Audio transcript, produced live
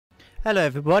Hello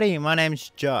everybody, my name's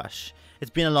Josh.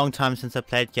 It's been a long time since I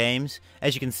played games.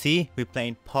 As you can see, we're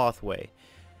playing Pathway.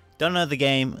 Don't know the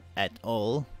game at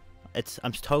all.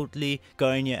 I'm totally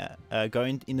going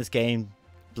in this game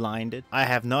blinded. I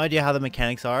have no idea how the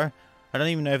mechanics are. I don't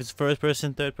even know if it's first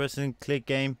person, third person, click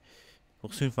game.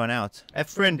 We'll soon find out. A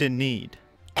friend in need.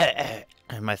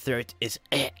 My throat is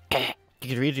You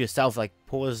can read it yourself, like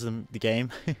pause the game.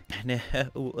 And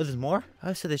there's more?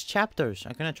 Oh, so there's chapters.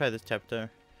 I'm gonna try this chapter.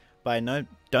 But no,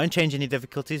 don't change any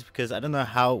difficulties because I don't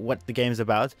know what the game's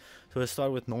about. So we'll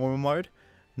start with normal mode.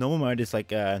 Normal mode is like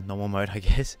normal mode, I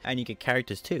guess. And you get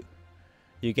characters too.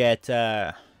 You get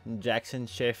Jackson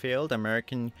Sheffield,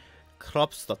 American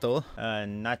Kropstottel,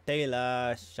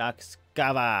 Natala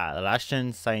Shakskava,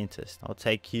 Russian scientist. I'll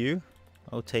take you.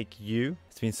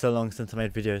 It's been so long since I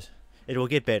made videos. It will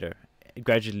get better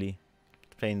gradually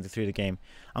playing through the game.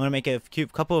 I'm gonna make a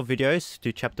couple of videos,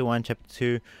 do chapter 1, chapter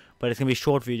 2, but it's gonna be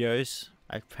short videos.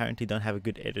 I apparently don't have a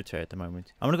good editor at the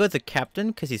moment. I'm gonna go with the captain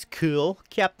because he's cool.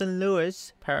 Captain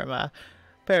Lewis Brazilian.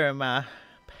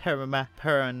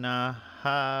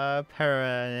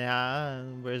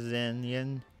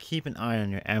 Keep an eye on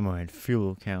your ammo and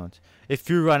fuel count. If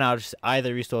you run out of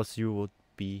either resource, you will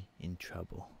be in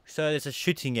trouble. So it's a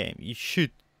shooting game. You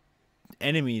shoot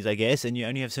enemies, I guess, and you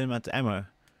only have a certain amount of ammo.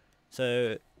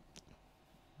 So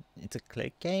it's a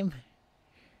click game.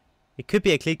 It could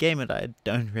be a click game, and I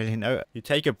don't really know. You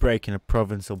take a break in a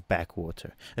provincial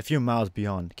backwater, a few miles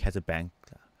beyond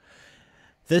Casablanca.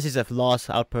 This is a last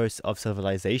outpost of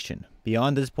civilization.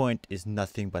 Beyond this point is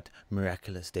nothing but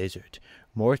miraculous desert.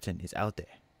 Morton is out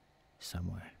there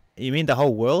somewhere. You mean the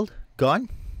whole world gone?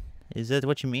 Is that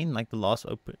what you mean? Like the last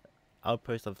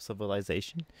outpost of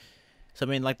civilization? So I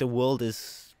mean, like the world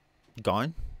is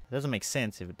gone? It doesn't make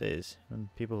sense if it is. When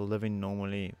people are living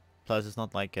normally. Plus, it's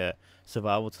not like a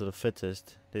survival to the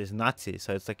fittest. There's Nazis,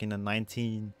 so it's like in the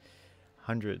 1900s.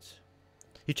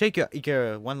 You check your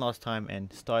gear one last time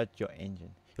and start your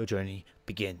engine. Your journey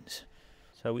begins.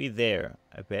 So we're there,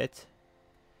 I bet.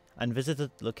 Unvisited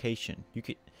location.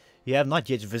 You have not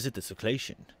yet visited this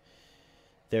location.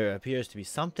 There appears to be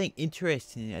something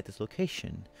interesting at this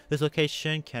location. This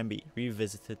location can be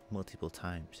revisited multiple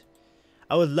times.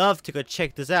 I would love to go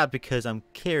check this out because I'm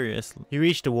curious. You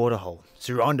reach the waterhole,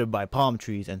 surrounded by palm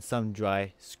trees and some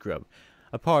dry scrub.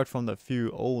 Apart from the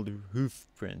few old hoof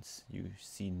prints, you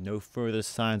see no further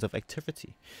signs of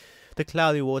activity. The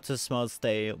cloudy water smells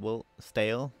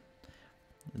stale,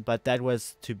 but that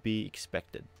was to be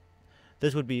expected.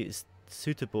 This would be a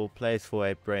suitable place for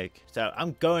a break. So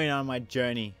I'm going on my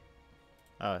journey.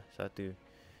 Oh, so I do.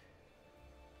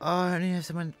 Oh, I only have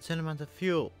some amount of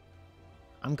fuel.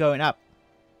 I'm going up.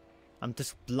 I'm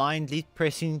just blindly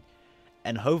pressing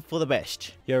and hope for the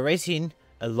best. You're racing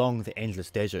along the endless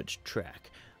desert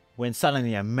track when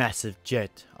suddenly a massive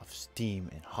jet of steam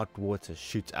and hot water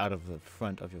shoots out of the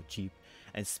front of your Jeep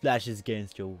and splashes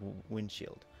against your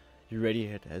windshield. Your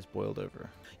radiator has boiled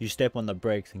over. You step on the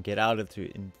brakes and get out of it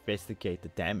to investigate the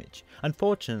damage.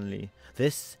 Unfortunately,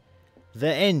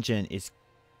 the engine is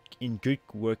in good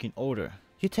working order.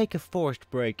 You take a forced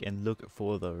break and look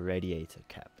for the radiator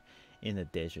cap in the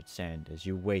desert sand as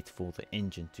you wait for the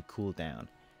engine to cool down.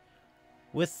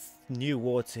 With new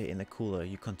water in the cooler,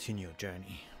 you continue your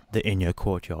journey. The inner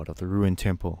courtyard of the ruined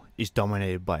temple is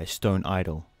dominated by a stone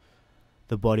idol,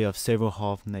 the body of several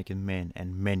half-naked men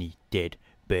and many dead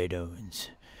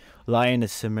Bedouins lie in a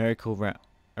semicircle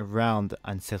around the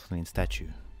unsettling statue.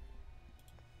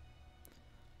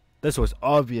 This was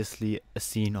obviously a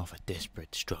scene of a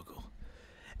desperate struggle.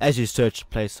 As you search the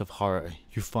place of horror,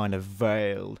 you find a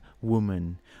veiled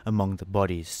woman among the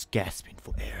bodies, gasping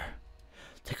for air.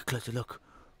 Take a closer look.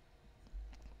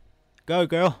 Go,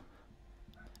 girl.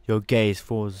 Your gaze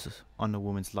falls on the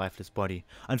woman's lifeless body.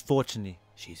 Unfortunately,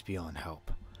 she's beyond help.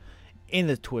 In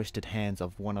the twisted hands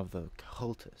of one of the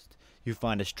cultists, you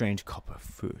find a strange copper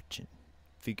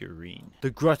figurine.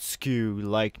 The grotesque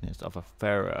likeness of a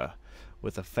pharaoh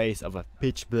with the face of a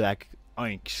pitch-black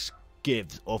onyx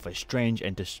gives off a strange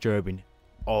and disturbing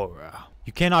aura.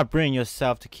 You cannot bring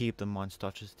yourself to keep the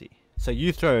monstrosity, so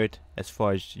you throw it as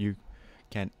far as you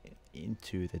can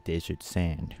into the desert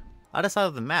sand. Other side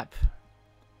of the map.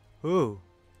 Ooh.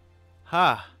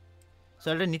 Ha.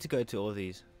 So I don't need to go to all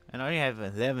these. And I only have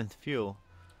 11th fuel.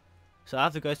 So I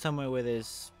have to go somewhere where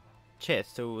there's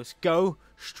chest. So let's go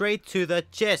straight to the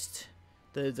chest.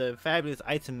 The fabulous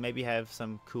item maybe have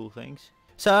some cool things.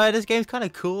 So this game's kind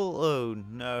of cool. Oh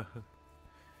no.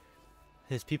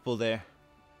 There's people there.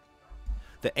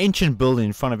 The ancient building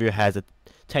in front of you has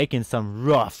taken some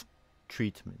rough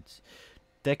treatments.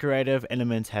 Decorative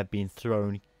elements have been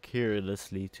thrown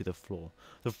carelessly to the floor.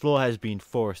 The floor has been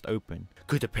forced open.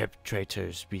 Could the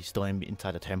perpetrators be still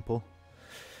inside the temple?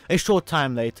 A short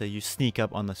time later, you sneak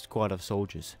up on the squad of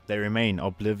soldiers. They remain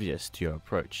oblivious to your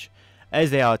approach,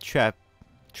 as they are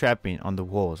trapping on the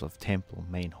walls of temple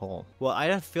main hall. Well, I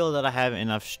don't feel that I have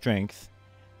enough strength,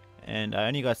 and I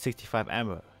only got 65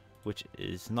 ammo, which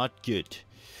is not good.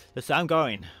 So I'm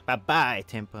going. Bye bye,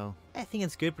 tempo. I think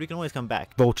it's good, but you can always come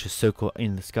back. Vultures circle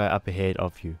in the sky up ahead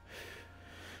of you.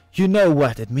 You know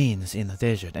what it means in the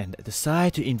desert and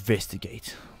decide to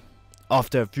investigate.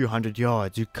 After a few hundred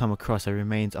yards, you come across the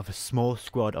remains of a small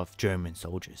squad of German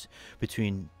soldiers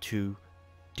between two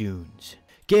dunes.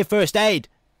 Give first aid!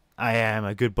 I am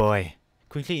a good boy.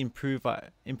 Quickly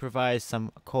improvise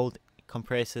some cold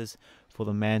compressors for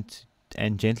the man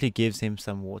and gently gives him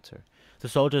some water. The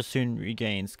soldier soon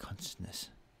regains consciousness.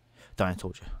 Dying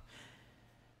soldier.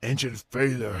 Engine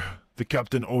failure. The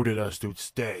captain ordered us to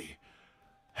stay.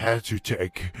 Had to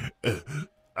take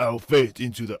our fate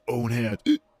into their own hand.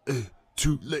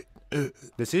 Too late.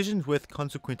 Decisions with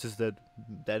consequences that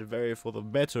vary for the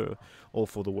better or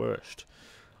for the worst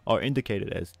are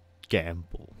indicated as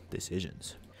gamble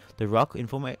decisions. The rock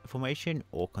formation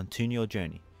or continue your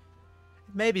journey.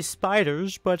 Maybe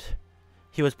spiders, but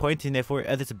he was pointing there for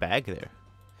there's a bag there.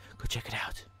 Go check it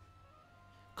out.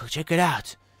 Go check it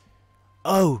out.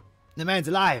 Oh, the man's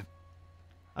alive.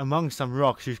 Among some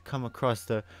rocks, you come across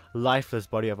the lifeless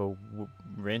body of a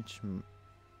wrench.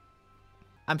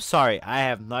 I'm sorry, I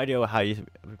have no idea how you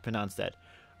pronounce that.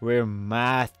 We're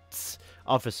Matt's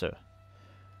officer.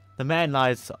 The man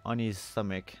lies on his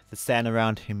stomach. The sand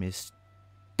around him is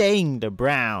stained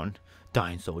brown.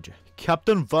 Dying soldier.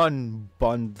 Captain von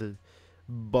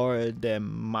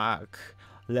Bordemark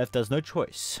left us no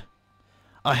choice.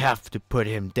 I have to put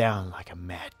him down like a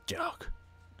mad dog.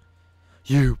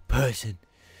 You person,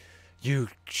 you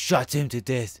shot him to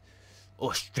death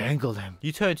or strangled him.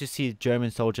 You turn to see a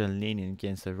German soldier leaning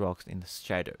against the rocks in the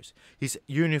shadows. His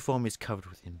uniform is covered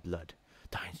in blood.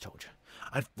 Dying soldier.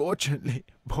 Unfortunately,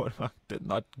 Bordemark did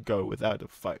not go without a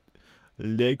fight.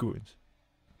 Leg wounds.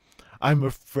 I'm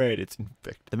afraid it's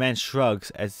infected. The man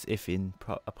shrugs as if in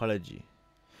apology.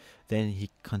 Then he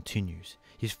continues,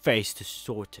 his face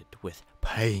distorted with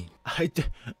pain. I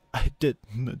did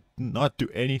not do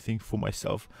anything for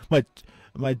myself.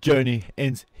 My journey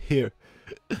ends here.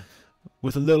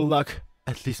 With a little luck,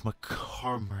 at least my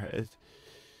comrade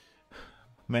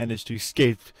managed to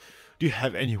escape. Do you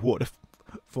have any water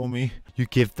for me? You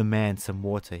give the man some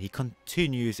water. He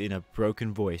continues in a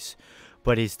broken voice,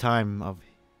 but his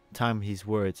his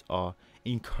words are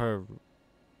incoherent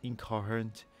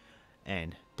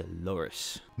and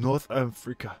dolorous. North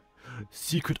Africa,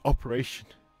 secret operation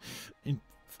in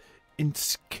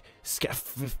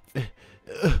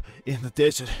the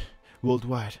desert,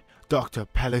 worldwide. Dr.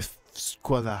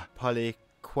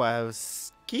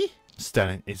 Palikowski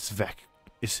studying its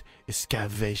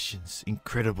excavations,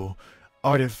 incredible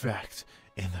artifact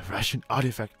in the Russian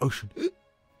artifact ocean.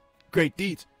 Great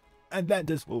deeds,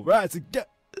 Atlantis will rise again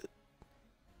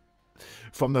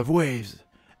from the waves,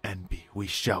 and we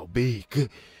shall be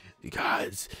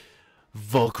gods.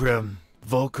 Volcrum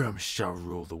shall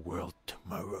rule the world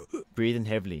tomorrow. Breathing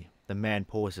heavily, the man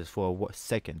pauses for a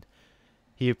second.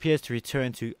 He appears to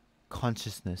return to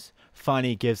consciousness.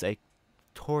 Finally gives a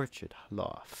tortured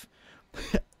laugh.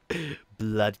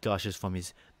 Blood gushes from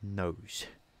his nose.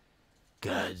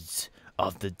 Gods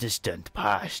of the distant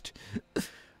past.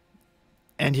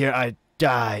 And here I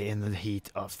die in the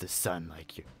heat of the sun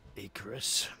like your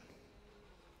Icarus,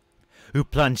 who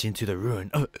plunged into the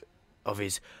ruin of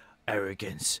his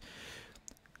arrogance.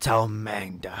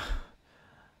 Talmangda.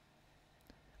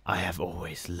 I have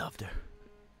always loved her.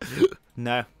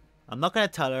 No, I'm not gonna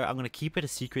tell her. I'm gonna keep it a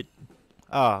secret.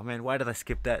 Oh man, why did I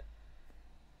skip that?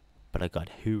 But I got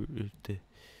who.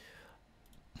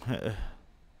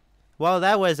 Well,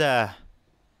 that was a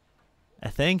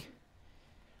thing.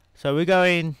 So we're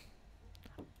going.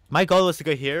 My goal was to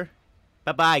go here.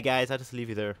 Bye bye, guys. I'll just leave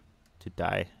you there to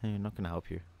die. I'm not gonna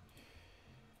help you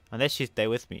unless you stay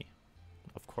with me.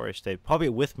 Of course, they're probably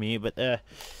with me, but they're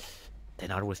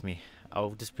not with me.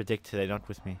 I'll just predict they're not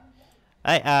with me.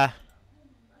 Why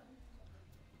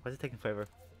is it taking forever?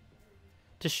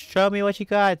 Just show me what you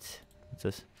got. What's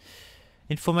this?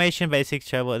 Information, basic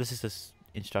travel. This is just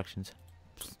instructions.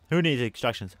 Who needs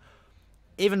instructions?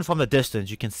 Even from the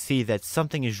distance, you can see that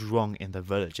something is wrong in the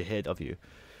village ahead of you.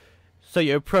 So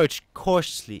you approach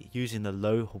cautiously, using the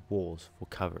low walls for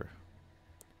cover.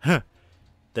 Huh.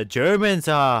 The Germans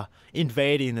are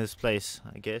invading this place,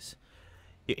 I guess.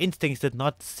 Your instincts did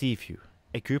not deceive you.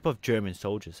 A group of German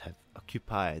soldiers have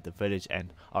occupy the village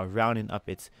and are rounding up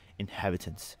its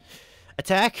inhabitants.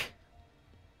 Attack!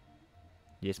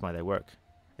 Yes, might they work.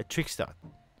 A trickster.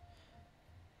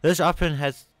 This option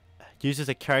uses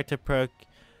a character perk.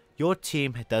 Your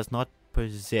team does not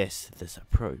possess this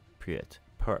appropriate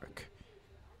perk.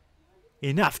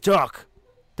 Enough talk!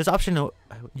 This option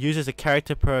uses a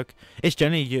character perk. It's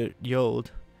generally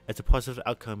yield as a positive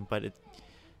outcome, but in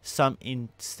some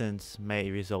instance may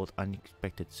result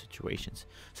unexpected situations.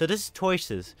 So this is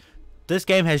choices. This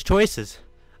game has choices.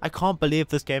 I can't believe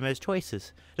this game has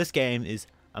choices. This game is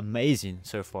amazing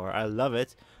so far. I love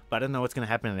it, but I don't know what's gonna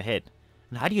happen ahead.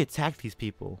 And how do you attack these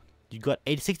people? You got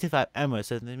 65 ammo,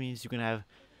 so that means you're gonna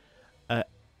have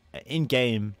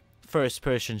in-game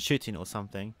first-person shooting or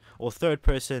something, or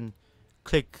third-person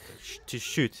click to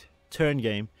shoot turn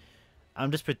game.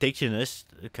 I'm just predicting this.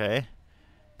 Okay,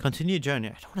 continue journey.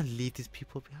 I don't want to leave these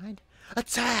people behind.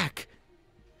 Attack!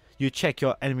 You check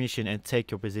your ammunition and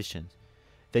take your position.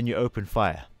 Then you open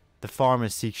fire. The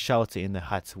farmers seek shelter in the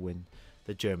huts when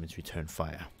the Germans return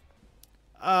fire.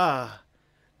 I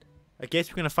guess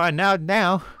we're gonna find out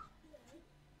now.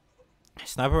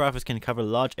 Sniper rifles can cover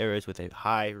large areas with a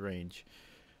high range.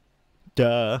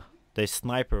 Duh. They're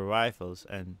sniper rifles,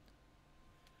 and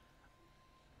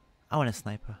I want a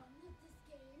sniper.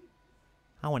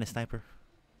 I want a sniper.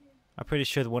 I'm pretty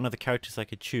sure that one of the characters I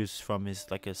could choose from is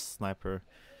like a sniper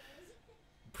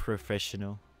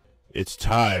professional. It's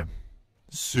time.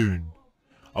 Soon,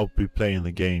 I'll be playing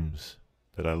the games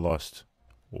that I lost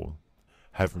or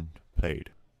haven't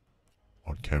played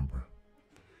on camera.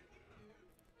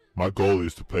 My goal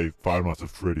is to play Five Nights at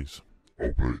Freddy's.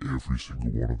 I'll play every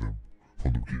single one of them,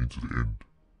 from the beginning to the end.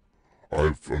 I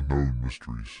have unknown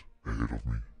mysteries ahead of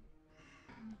me.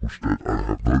 Which that I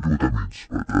have no idea what that means,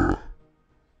 but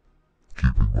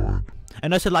keep in mind.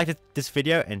 And also like this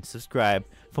video and subscribe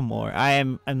for more.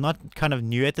 I'm not kind of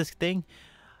new at this thing.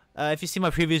 If you see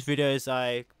my previous videos,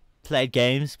 I played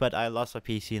games, but I lost my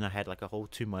PC and I had like a whole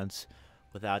 2 months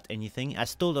without anything. I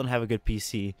still don't have a good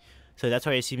PC, so that's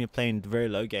why you see me playing very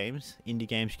low games, indie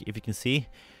games, if you can see.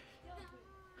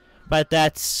 But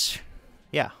that's,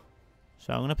 yeah.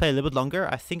 So I'm gonna play a little bit longer.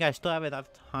 I think I still have enough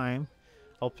time.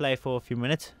 I'll play for a few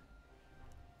minutes.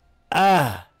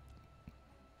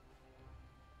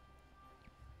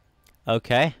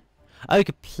 Okay. Oh, you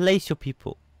can place your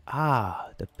people.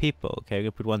 The people. Okay, we're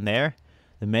gonna put one there.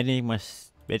 The medic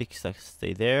must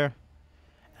stay there.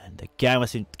 And the guy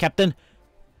must be captain.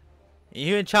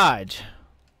 You're in charge.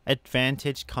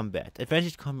 Advantage combat.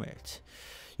 Advantage combat.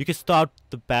 You can start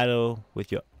the battle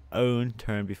with your own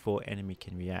turn before enemy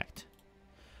can react.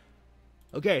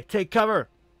 Okay, take cover.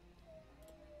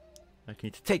 I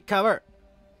need to take cover.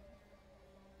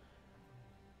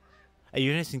 A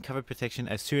unit is in cover protection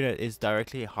as soon as it is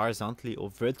directly, horizontally, or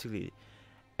vertically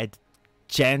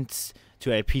adjacent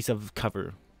to a piece of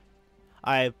cover.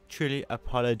 I truly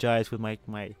apologize with my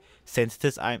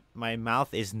sentences. My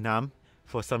mouth is numb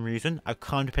for some reason. I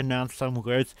can't pronounce some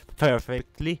words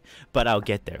perfectly, but I'll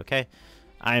get there, okay?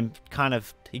 I'm kind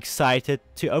of excited,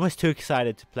 almost too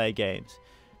excited to play games,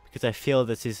 because I feel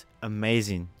this is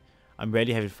amazing. I'm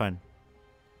really having fun.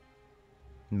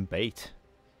 Bait.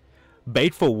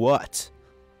 Bait for what?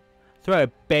 Throw a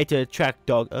bait to attract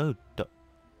dog. Oh,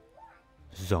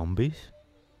 zombies?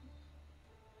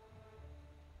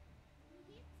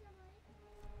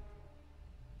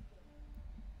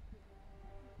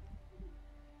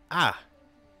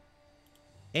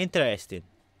 Interesting.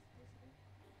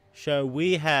 So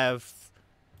we have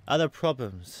other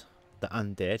problems. The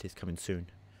undead is coming soon.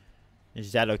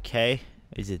 Is that okay?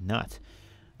 Is it not?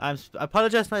 I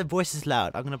apologize. My voice is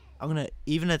loud. I'm gonna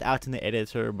even it out in the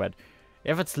editor. But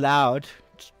if it's loud,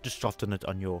 just soften it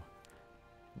on your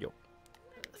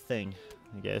thing,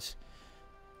 I guess.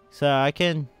 So I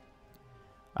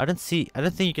don't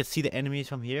think you can see the enemies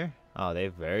from here. Oh, they're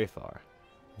very far.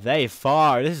 Very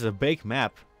far. This is a big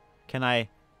map. Can I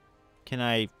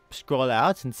scroll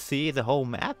out and see the whole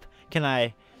map? Can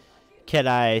I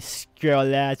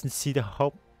scroll out and see the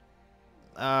whole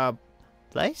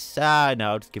place? No,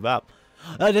 I'll just give up.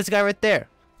 Oh, this guy right there.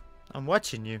 I'm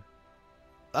watching you.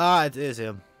 It is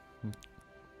him.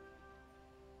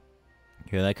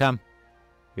 Here they come.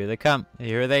 Here they come.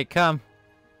 Here they come.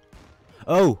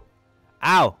 Oh!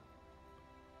 Ow!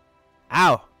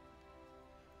 Ow!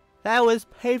 That was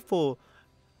painful.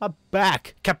 I'm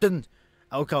back, Captain.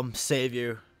 I'll come save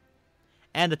you.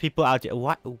 And the people out there.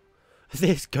 What?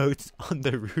 There's goats on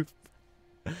the roof.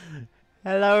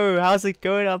 Hello, how's it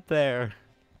going up there?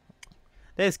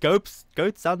 There's goats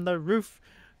on the roof.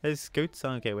 There's goats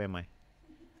on. Okay, where am I?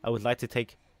 I would like to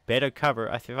take better cover.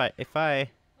 If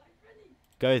I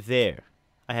go there,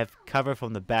 I have cover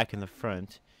from the back and the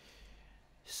front.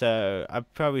 So I'm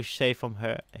probably safe from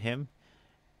him.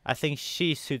 I think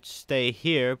she should stay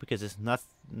here because there's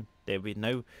nothing. There'll be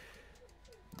no.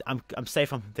 I'm safe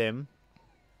from them.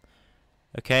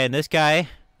 Okay, and this guy,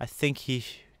 I think he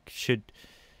should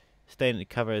stay in the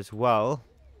cover as well.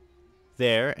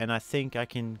 There, and I think I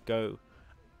can go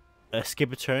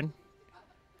skip a turn.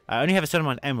 I only have a certain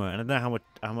amount of ammo, and I don't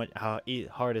know how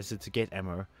hard is it to get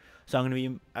ammo. So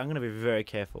I'm gonna be very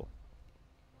careful.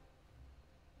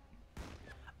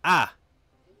 Ah,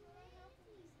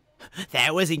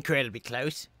 that was incredibly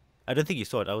close. I don't think you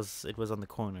saw it. It was on the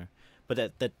corner, but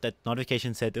that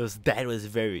notification said that was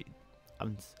very,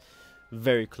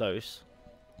 very close.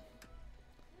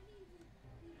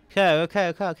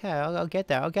 Okay. I'll get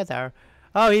there.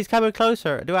 Oh, he's coming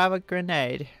closer. Do I have a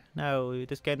grenade? No,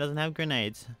 this game doesn't have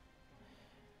grenades.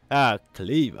 Ah,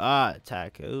 cleave. Ah,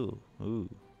 attack. Ooh.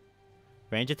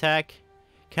 Range attack.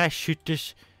 Can I shoot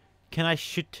this? Can I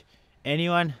shoot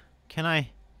anyone? Can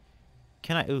I?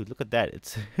 Ooh, look at that.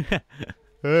 It's.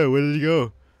 Oh, where did he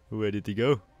go? Where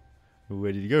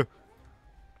did he go?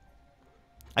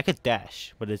 I could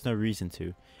dash, but there's no reason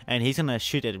to. And he's gonna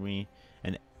shoot at me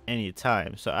at any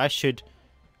time. So I should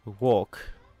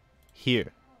walk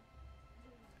here.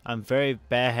 I'm very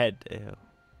bad.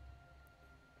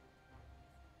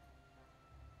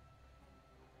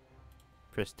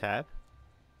 Press tab.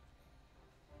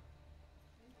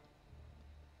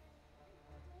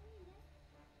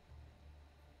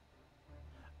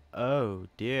 Oh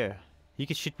dear. He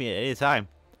could shoot me at any time.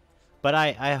 But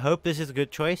I hope this is a good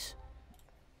choice.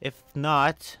 If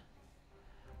not,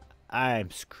 I'm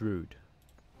screwed.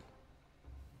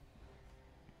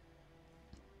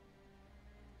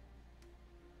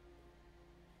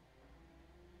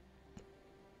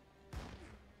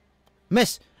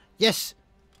 Miss! Yes!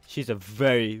 She's a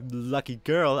very lucky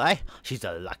girl. She's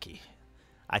a lucky.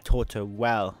 I taught her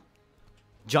well.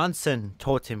 Johnson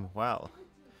taught him well.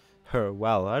 Her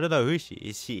well. I don't know who she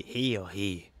is. Is she he or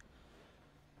he?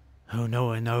 Oh, no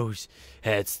one knows.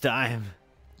 It's time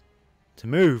to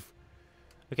move.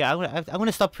 Okay, I'm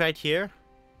gonna stop right here.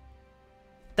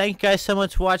 Thank you guys so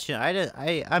much for watching.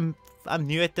 I'm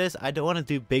new at this. I don't want to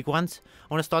do big ones.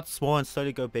 I want to start small and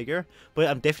slowly go bigger. But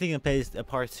I'm definitely gonna play a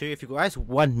part 2. If you guys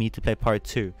want me to play part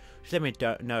 2, just let me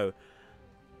know.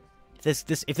 If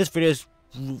this video is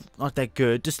not that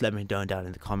good, just let me know down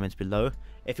in the comments below.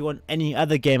 If you want any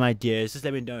other game ideas, just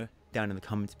let me know down in the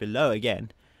comments below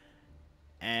again.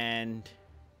 And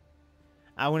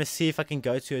I want to see if I can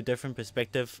go to a different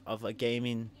perspective of a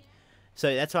gaming.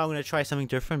 So that's why I'm going to try something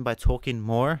different by talking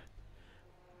more,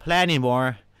 planning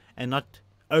more, and not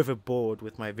overboard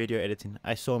with my video editing.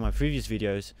 I saw my previous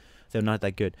videos, they're not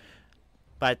that good.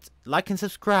 But like and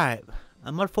subscribe.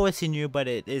 I'm not forcing you, but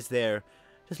it is there.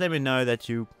 Just let me know that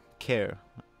you care.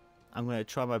 I'm going to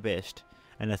try my best,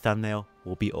 and the thumbnail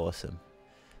will be awesome.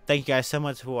 Thank you guys so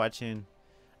much for watching,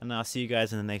 and I'll see you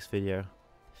guys in the next video.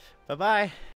 Bye bye.